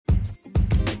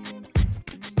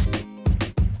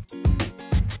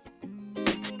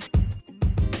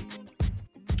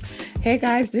Hey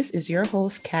guys, this is your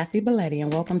host, Kathy Belletti,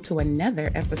 and welcome to another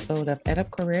episode of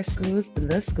EdUp Career Schools,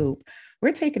 The Scoop.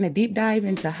 We're taking a deep dive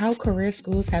into how career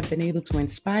schools have been able to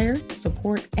inspire,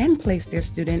 support, and place their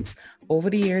students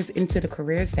over the years into the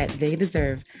careers that they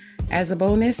deserve. As a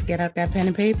bonus, get out that pen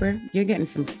and paper. You're getting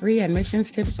some free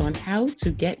admissions tips on how to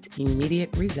get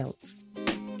immediate results.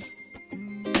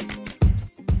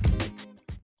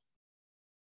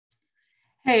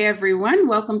 Hey everyone,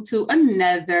 welcome to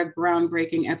another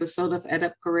groundbreaking episode of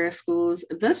EdUp Career Schools,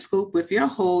 The Scoop with your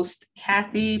host,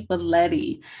 Kathy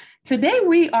Belletti. Today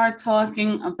we are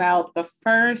talking about the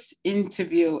first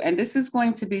interview, and this is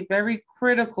going to be very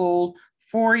critical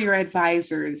for your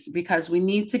advisors because we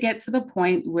need to get to the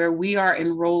point where we are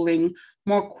enrolling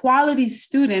more quality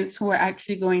students who are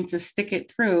actually going to stick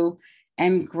it through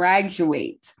and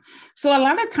graduate. So a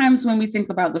lot of times when we think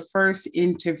about the first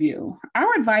interview,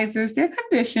 our advisors, they're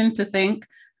conditioned to think,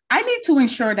 I need to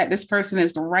ensure that this person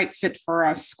is the right fit for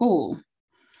our school.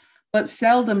 But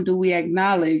seldom do we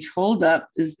acknowledge, hold up,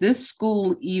 is this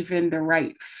school even the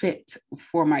right fit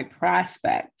for my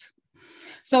prospect?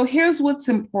 So here's what's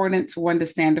important to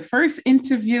understand. The first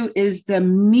interview is the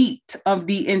meat of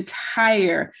the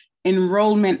entire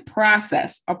enrollment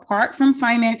process, apart from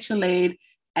financial aid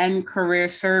and career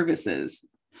services.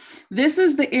 This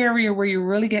is the area where you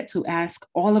really get to ask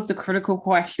all of the critical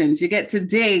questions. You get to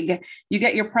dig, you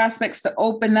get your prospects to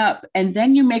open up, and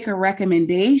then you make a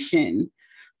recommendation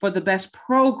for the best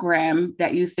program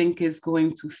that you think is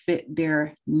going to fit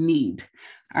their need.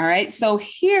 All right, so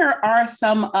here are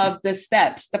some of the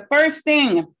steps. The first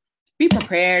thing, be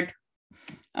prepared.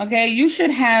 Okay, you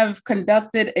should have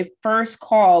conducted a first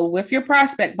call with your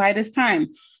prospect by this time.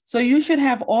 So you should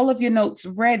have all of your notes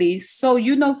ready so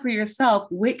you know for yourself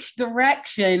which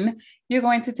direction you're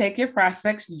going to take your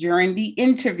prospects during the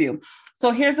interview.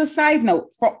 So here's a side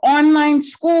note. For online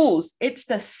schools, it's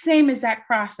the same exact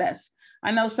process.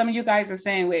 I know some of you guys are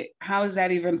saying, wait, how is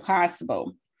that even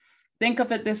possible? Think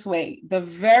of it this way. The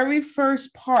very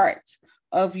first part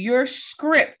of your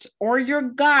script or your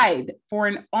guide for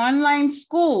an online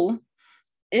school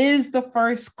is the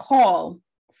first call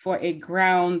for a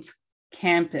ground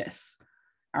campus.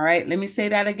 All right, let me say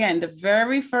that again. The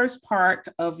very first part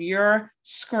of your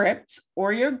script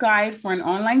or your guide for an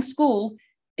online school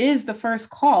is the first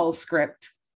call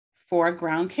script for a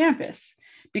ground campus.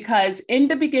 Because in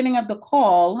the beginning of the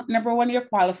call, number one, you're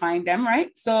qualifying them, right?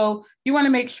 So you want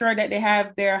to make sure that they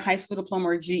have their high school diploma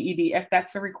or GED if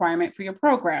that's a requirement for your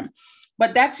program.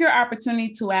 But that's your opportunity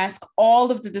to ask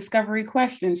all of the discovery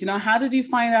questions. You know, how did you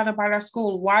find out about our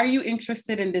school? Why are you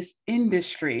interested in this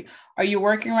industry? Are you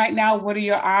working right now? What are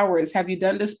your hours? Have you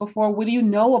done this before? What do you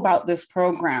know about this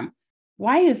program?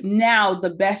 Why is now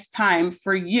the best time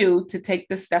for you to take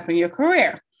this step in your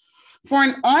career? For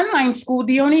an online school,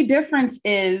 the only difference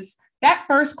is that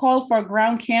first call for a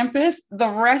ground campus, the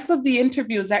rest of the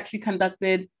interview is actually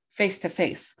conducted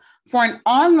face-to-face. For an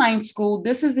online school,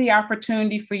 this is the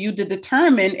opportunity for you to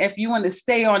determine if you want to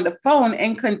stay on the phone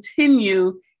and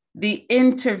continue the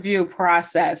interview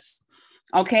process.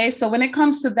 Okay, so when it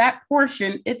comes to that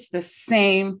portion, it's the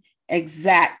same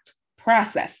exact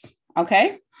process.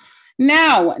 Okay,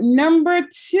 now, number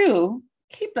two,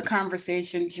 keep the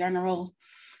conversation general.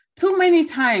 Too many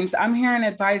times I'm hearing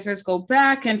advisors go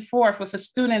back and forth with a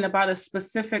student about a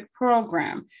specific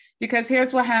program, because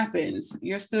here's what happens.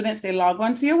 Your students, they log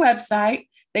onto your website,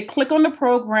 they click on the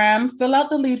program, fill out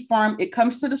the lead form, it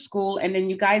comes to the school, and then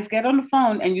you guys get on the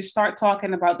phone and you start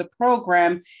talking about the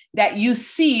program that you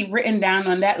see written down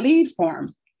on that lead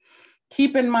form.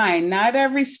 Keep in mind, not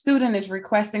every student is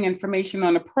requesting information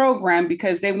on a program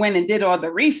because they went and did all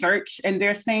the research and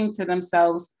they're saying to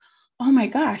themselves, oh my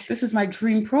gosh, this is my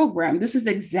dream program. This is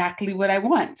exactly what I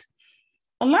want.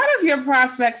 A lot of your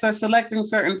prospects are selecting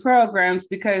certain programs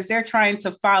because they're trying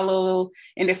to follow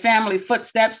in their family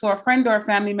footsteps, or a friend or a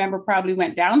family member probably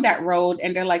went down that road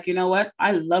and they're like, you know what?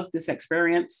 I love this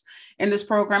experience in this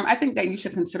program. I think that you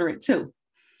should consider it too.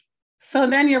 So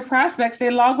then your prospects,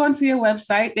 they log onto your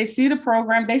website, they see the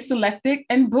program, they select it,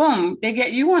 and boom, they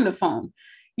get you on the phone.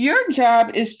 Your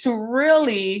job is to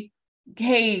really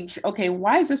gauge, okay,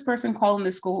 why is this person calling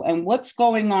the school and what's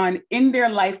going on in their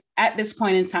life at this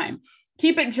point in time?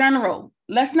 Keep it general.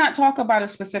 Let's not talk about a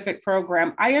specific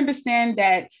program. I understand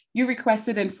that you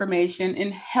requested information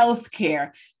in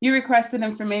healthcare. You requested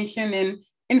information in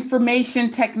information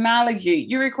technology.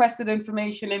 You requested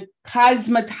information in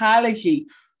cosmetology.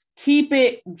 Keep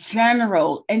it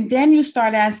general. And then you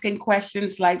start asking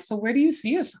questions like, so where do you see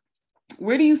yourself?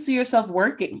 Where do you see yourself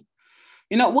working?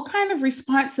 What kind of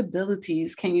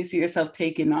responsibilities can you see yourself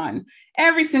taking on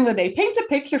every single day? Paint a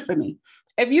picture for me.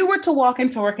 If you were to walk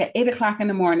into work at 8 o'clock in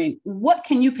the morning, what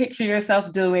can you picture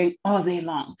yourself doing all day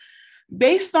long?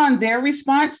 Based on their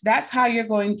response, that's how you're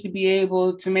going to be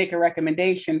able to make a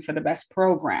recommendation for the best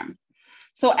program.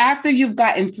 So after you've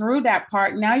gotten through that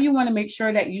part, now you want to make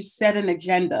sure that you set an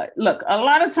agenda. Look, a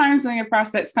lot of times when your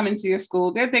prospects come into your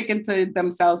school, they're thinking to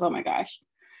themselves, oh my gosh,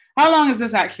 how long is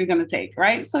this actually going to take,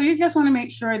 right? So you just want to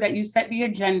make sure that you set the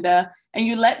agenda and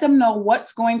you let them know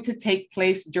what's going to take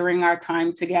place during our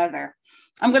time together.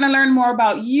 I'm going to learn more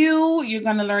about you. You're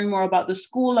going to learn more about the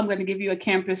school. I'm going to give you a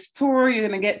campus tour. You're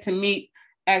going to get to meet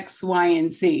X, Y,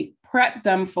 and Z. Prep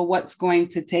them for what's going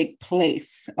to take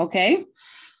place, okay?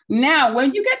 Now,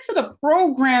 when you get to the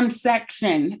program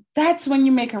section, that's when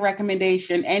you make a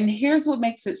recommendation. And here's what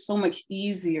makes it so much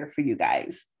easier for you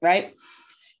guys, right?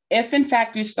 If in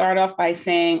fact you start off by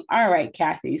saying, all right,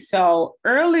 Kathy, so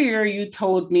earlier you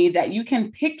told me that you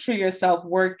can picture yourself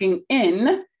working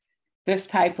in this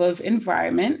type of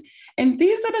environment. And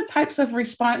these are the types of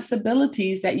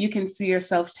responsibilities that you can see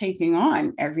yourself taking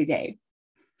on every day.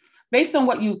 Based on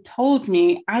what you told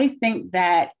me, I think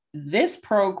that this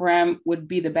program would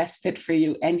be the best fit for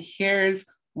you. And here's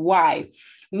why.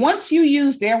 Once you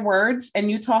use their words and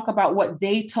you talk about what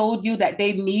they told you that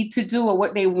they need to do or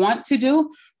what they want to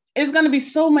do, it's going to be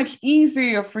so much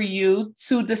easier for you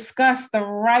to discuss the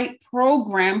right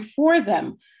program for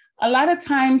them. A lot of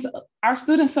times our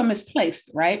students are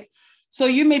misplaced, right? So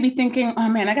you may be thinking, oh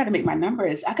man, I got to make my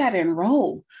numbers. I got to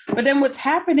enroll. But then what's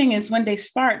happening is when they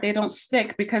start, they don't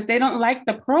stick because they don't like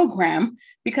the program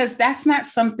because that's not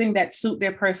something that suit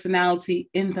their personality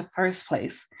in the first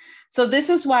place. So this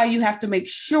is why you have to make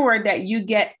sure that you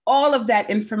get all of that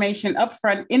information up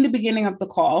front in the beginning of the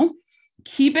call.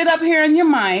 Keep it up here in your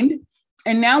mind.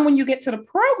 And now when you get to the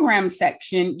program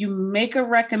section, you make a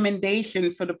recommendation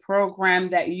for the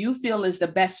program that you feel is the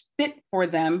best fit for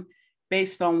them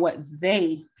based on what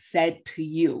they said to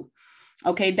you.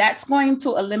 Okay, that's going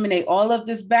to eliminate all of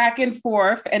this back and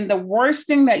forth. And the worst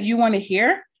thing that you want to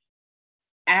hear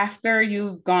after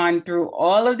you've gone through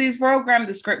all of these program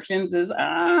descriptions is,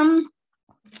 I'm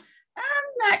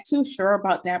not too sure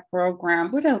about that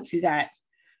program. What else you got?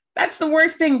 That's the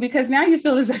worst thing because now you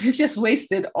feel as if you just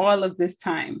wasted all of this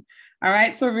time. All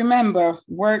right. So remember,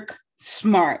 work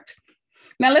smart.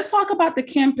 Now let's talk about the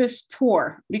campus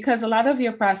tour because a lot of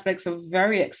your prospects are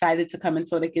very excited to come in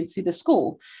so they can see the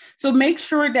school. So make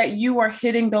sure that you are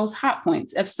hitting those hot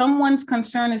points. If someone's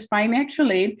concern is financial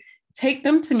aid, take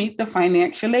them to meet the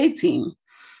financial aid team.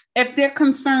 If their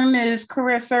concern is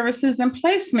career services and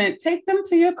placement, take them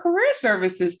to your career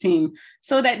services team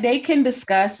so that they can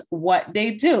discuss what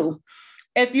they do.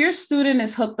 If your student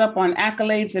is hooked up on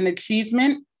accolades and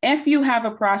achievement, if you have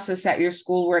a process at your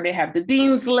school where they have the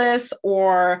dean's list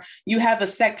or you have a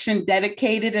section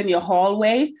dedicated in your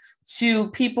hallway to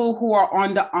people who are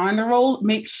on the honor roll,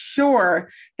 make sure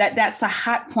that that's a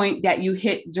hot point that you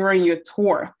hit during your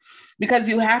tour. Because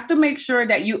you have to make sure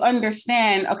that you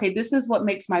understand, okay, this is what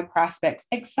makes my prospects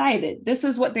excited. This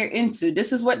is what they're into.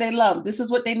 This is what they love. This is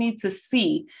what they need to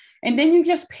see. And then you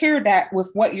just pair that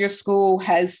with what your school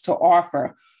has to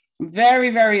offer. Very,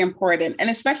 very important. And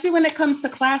especially when it comes to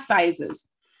class sizes.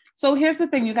 So here's the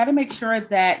thing. You got to make sure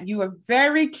that you are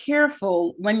very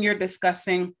careful when you're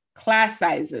discussing class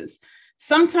sizes.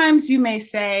 Sometimes you may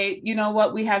say, you know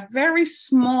what, we have very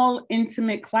small,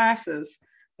 intimate classes.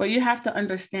 But you have to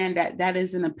understand that that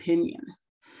is an opinion.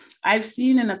 I've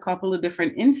seen in a couple of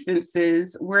different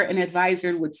instances where an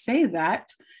advisor would say that.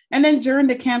 And then during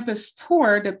the campus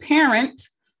tour, the parent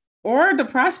or the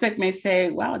prospect may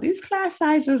say, wow, these class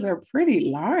sizes are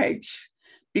pretty large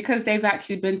because they've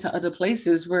actually been to other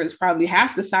places where it's probably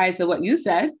half the size of what you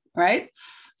said, right?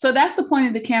 So that's the point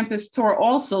of the campus tour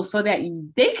also, so that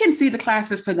they can see the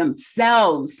classes for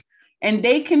themselves. And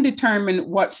they can determine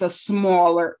what's a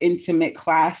smaller, intimate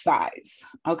class size,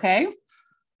 okay?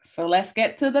 So let's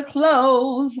get to the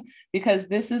close because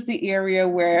this is the area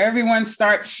where everyone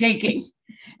starts shaking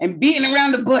and beating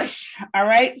around the bush, all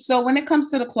right? So when it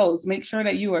comes to the close, make sure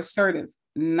that you are assertive,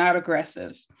 not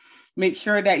aggressive. Make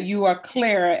sure that you are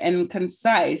clear and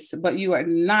concise, but you are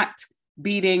not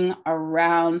beating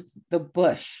around the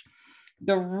bush.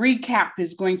 The recap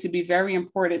is going to be very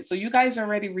important. So you guys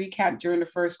already recapped during the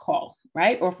first call,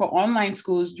 right? Or for online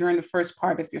schools during the first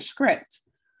part of your script.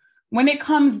 When it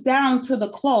comes down to the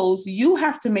close, you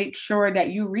have to make sure that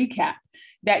you recap,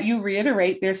 that you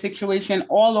reiterate their situation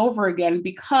all over again,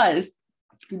 because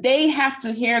they have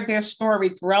to hear their story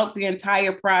throughout the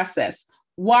entire process.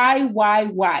 Why?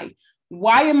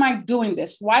 Why am I doing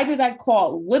this? Why did I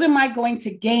call? What am I going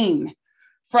to gain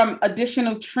from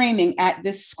additional training at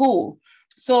this school.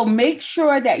 So make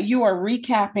sure that you are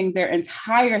recapping their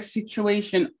entire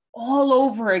situation all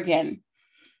over again.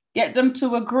 Get them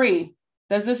to agree.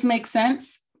 Does this make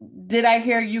sense? Did I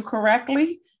hear you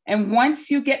correctly? And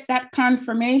once you get that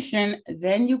confirmation,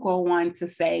 then you go on to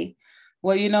say,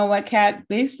 well, you know what, Kat,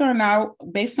 based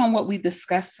on what we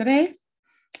discussed today,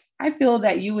 I feel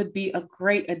that you would be a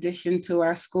great addition to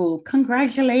our school.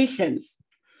 Congratulations.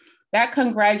 That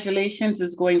congratulations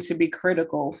is going to be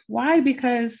critical. Why?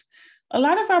 Because a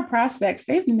lot of our prospects,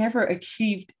 they've never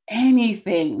achieved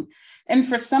anything. And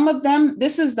for some of them,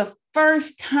 this is the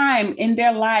first time in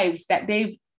their lives that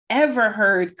they've ever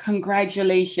heard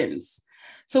congratulations.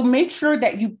 So make sure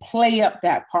that you play up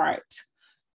that part.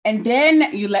 And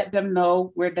then you let them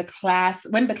know when the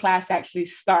class actually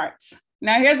starts.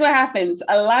 Now, here's what happens.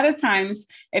 A lot of times,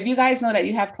 if you guys know that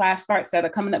you have class starts that are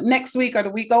coming up next week or the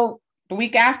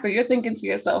week after, you're thinking to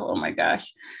yourself, oh my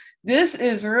gosh, this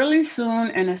is really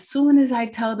soon. And as soon as I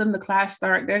tell them the class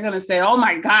start, they're going to say, oh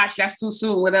my gosh, that's too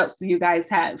soon. What else do you guys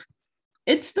have?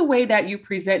 It's the way that you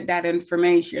present that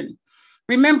information.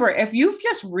 Remember, if you've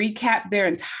just recapped their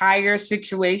entire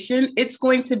situation, it's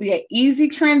going to be an easy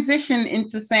transition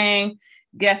into saying,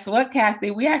 guess what,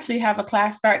 Kathy? We actually have a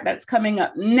class start that's coming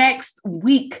up next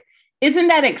week. Isn't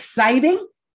that exciting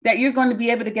that you're going to be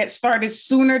able to get started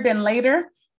sooner than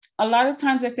later? A lot of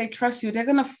times, if they trust you, they're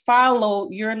going to follow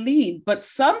your lead. But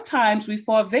sometimes we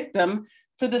fall victim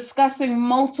to discussing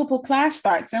multiple class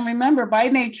starts. And remember, by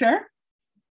nature,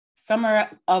 some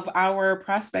of our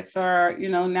prospects are,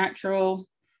 natural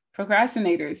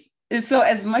procrastinators. And so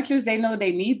as much as they know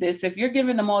they need this, if you're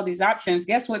giving them all these options,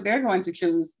 guess what they're going to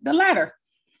choose? The latter.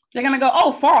 They're going to go,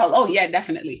 oh, fall. Oh, yeah,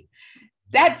 definitely.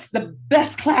 That's the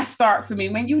best class start for me,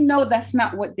 when you know that's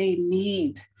not what they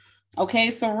need.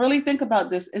 Okay, so really think about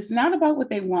this. It's not about what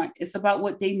they want. It's about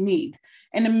what they need.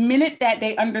 And the minute that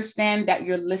they understand that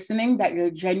you're listening, that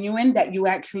you're genuine, that you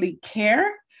actually care,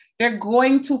 they're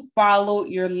going to follow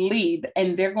your lead,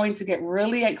 and they're going to get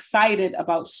really excited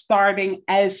about starting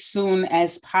as soon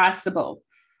as possible.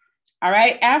 All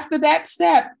right, after that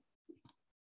step,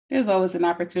 there's always an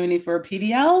opportunity for a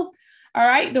PDL. All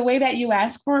right, the way that you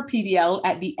ask for a PDL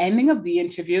at the ending of the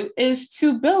interview is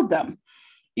to build them.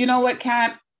 You know what,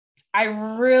 Kat? I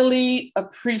really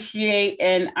appreciate,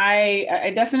 and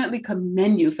I definitely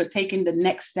commend you for taking the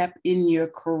next step in your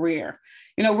career.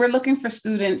 We're looking for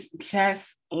students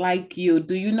just like you.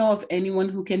 Do you know of anyone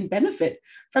who can benefit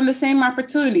from the same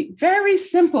opportunity? Very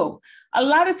simple. A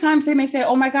lot of times they may say,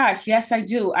 oh my gosh, yes, I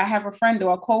do. I have a friend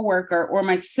or a coworker or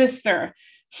my sister.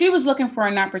 She was looking for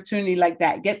an opportunity like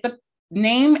that. Get the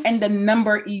name and the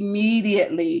number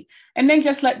immediately, and then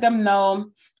just let them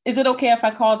know, is it okay if I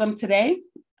call them today?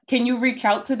 Can you reach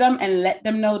out to them and let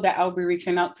them know that I'll be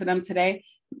reaching out to them today?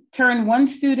 Turn one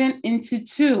student into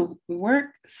two. Work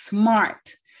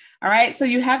smart. All right. So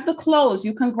you have the close.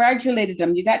 You congratulated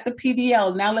them. You got the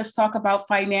PDL. Now let's talk about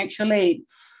financial aid.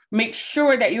 Make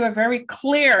sure that you are very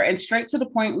clear and straight to the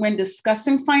point when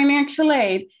discussing financial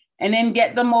aid, and then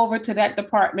get them over to that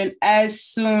department as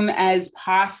soon as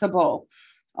possible.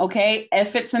 Okay.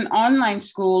 If it's an online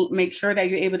school, make sure that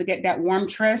you're able to get that warm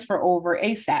transfer over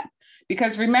ASAP.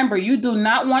 Because remember, you do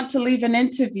not want to leave an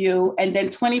interview and then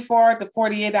 24 to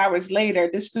 48 hours later,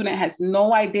 this student has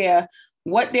no idea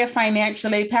what their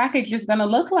financial aid package is going to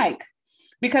look like,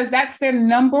 because that's their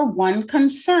number one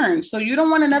concern. So you don't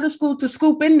want another school to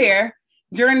scoop in there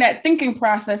during that thinking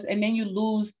process, and then you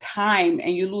lose time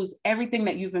and you lose everything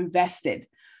that you've invested.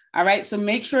 All right. So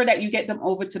make sure that you get them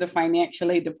over to the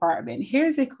financial aid department.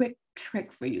 Here's a quick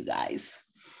trick for you guys.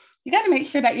 You got to make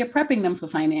sure that you're prepping them for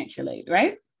financial aid,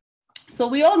 right? So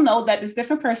we all know that there's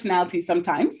different personalities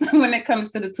sometimes when it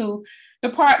comes to the two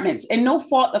departments, and no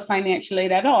fault of financial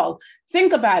aid at all.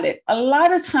 Think about it. A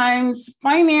lot of times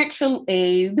financial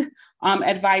aid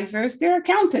advisors, they're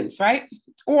accountants, right?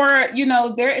 Or,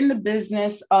 they're in the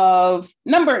business of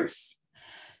numbers.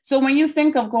 So when you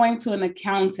think of going to an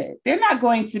accountant, they're not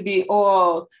going to be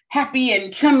all happy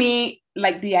and chummy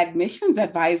like the admissions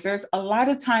advisors. A lot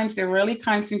of times they're really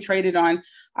concentrated on,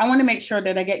 I want to make sure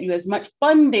that I get you as much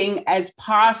funding as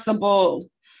possible,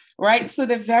 right? So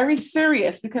they're very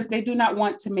serious because they do not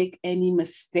want to make any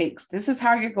mistakes. This is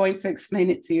how you're going to explain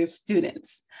it to your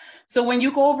students. So when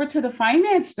you go over to the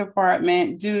finance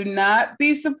department, do not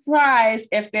be surprised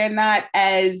if they're not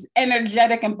as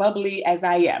energetic and bubbly as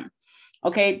I am.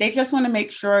 Okay, they just want to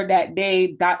make sure that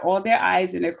they dot all their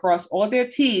I's and they cross all their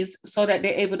T's so that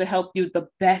they're able to help you the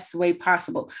best way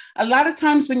possible. A lot of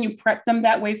times when you prep them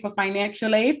that way for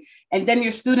financial aid, and then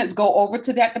your students go over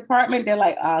to that department, they're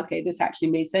like, okay, this actually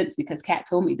made sense because Kat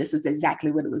told me this is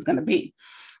exactly what it was going to be.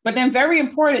 But then very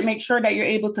important, make sure that you're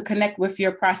able to connect with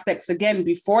your prospects again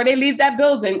before they leave that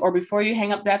building or before you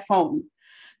hang up that phone.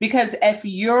 Because if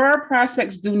your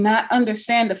prospects do not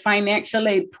understand the financial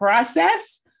aid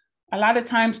process, a lot of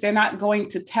times they're not going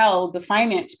to tell the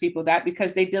finance people that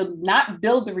because they did not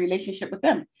build the relationship with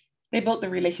them. They built the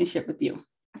relationship with you.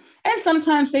 And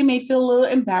sometimes they may feel a little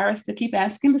embarrassed to keep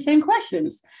asking the same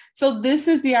questions. So this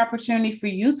is the opportunity for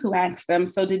you to ask them.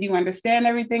 So did you understand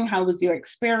everything? How was your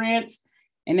experience?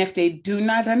 And if they do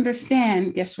not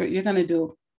understand, guess what you're going to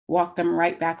do? Walk them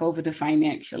right back over to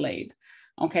financial aid.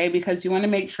 Okay, because you want to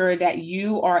make sure that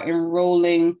you are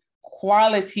enrolling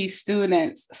quality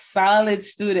students, solid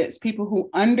students, people who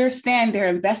understand their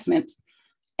investment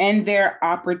and their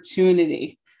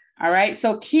opportunity. All right,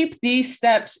 so keep these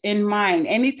steps in mind.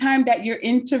 Anytime that you're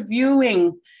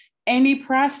interviewing any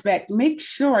prospect, make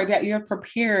sure that you're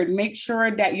prepared. Make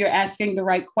sure that you're asking the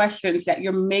right questions, that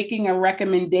you're making a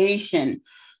recommendation.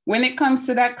 When it comes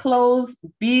to that close,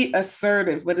 be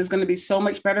assertive, but it's going to be so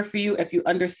much better for you if you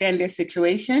understand their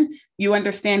situation, you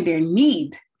understand their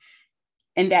need,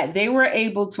 and that they were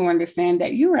able to understand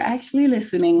that you were actually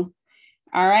listening.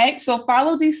 All right, so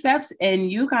follow these steps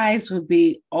and you guys will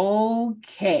be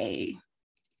okay.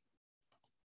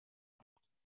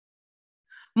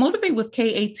 Motivate with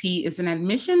KAT is an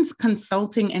admissions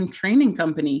consulting and training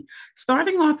company.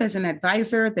 Starting off as an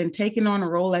advisor, then taking on a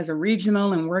role as a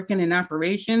regional and working in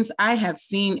operations, I have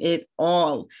seen it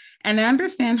all. And I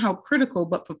understand how critical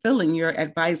but fulfilling your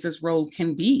advisor's role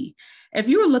can be. If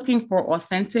you are looking for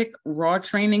authentic, raw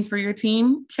training for your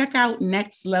team, check out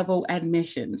Next Level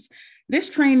Admissions. This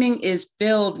training is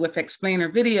filled with explainer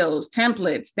videos,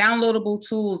 templates, downloadable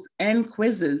tools, and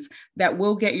quizzes that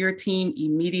will get your team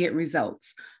immediate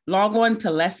results. Log on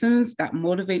to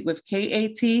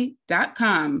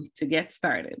lessons.motivatewithkat.com to get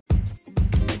started.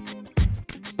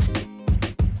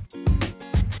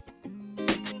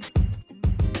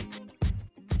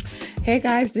 Hey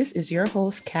guys, this is your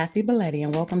host, Kathy Belletti,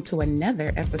 and welcome to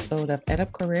another episode of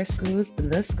EdUp Career Schools,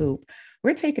 The Scoop.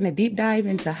 We're taking a deep dive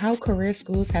into how career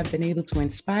schools have been able to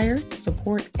inspire,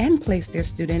 support, and place their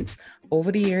students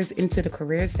over the years into the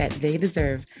careers that they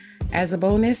deserve. As a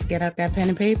bonus, get out that pen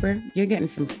and paper. You're getting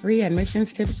some free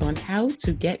admissions tips on how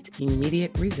to get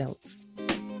immediate results.